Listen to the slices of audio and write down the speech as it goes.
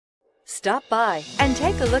Stop by and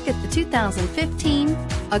take a look at the 2015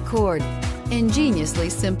 Accord. Ingeniously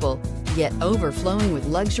simple, yet overflowing with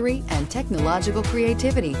luxury and technological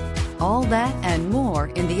creativity. All that and more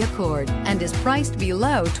in the Accord, and is priced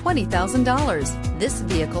below $20,000. This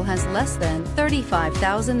vehicle has less than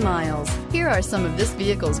 35,000 miles. Here are some of this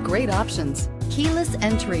vehicle's great options: keyless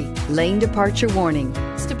entry, lane departure warning,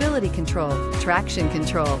 stability control, traction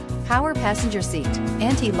control, power passenger seat,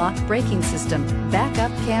 anti-lock braking system,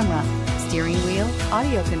 backup camera, steering wheel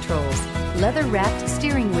audio controls, leather-wrapped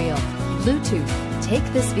steering wheel, Bluetooth. Take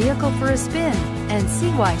this vehicle for a spin and see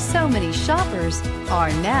why so many shoppers are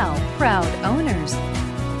now proud owners.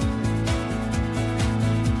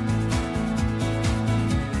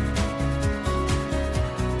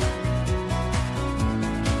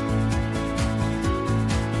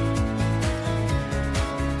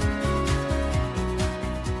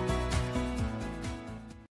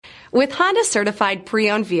 With Honda certified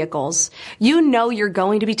pre-owned vehicles, you know you're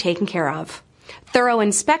going to be taken care of. Thorough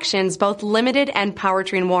inspections, both limited and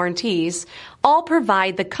powertrain warranties, all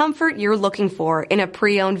provide the comfort you're looking for in a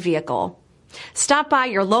pre-owned vehicle. Stop by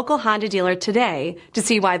your local Honda dealer today to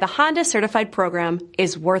see why the Honda certified program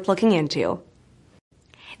is worth looking into.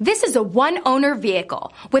 This is a one-owner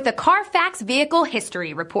vehicle with a Carfax Vehicle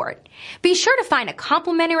History Report. Be sure to find a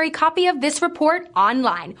complimentary copy of this report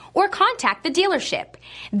online or contact the dealership.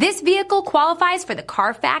 This vehicle qualifies for the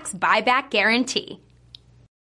Carfax Buyback Guarantee.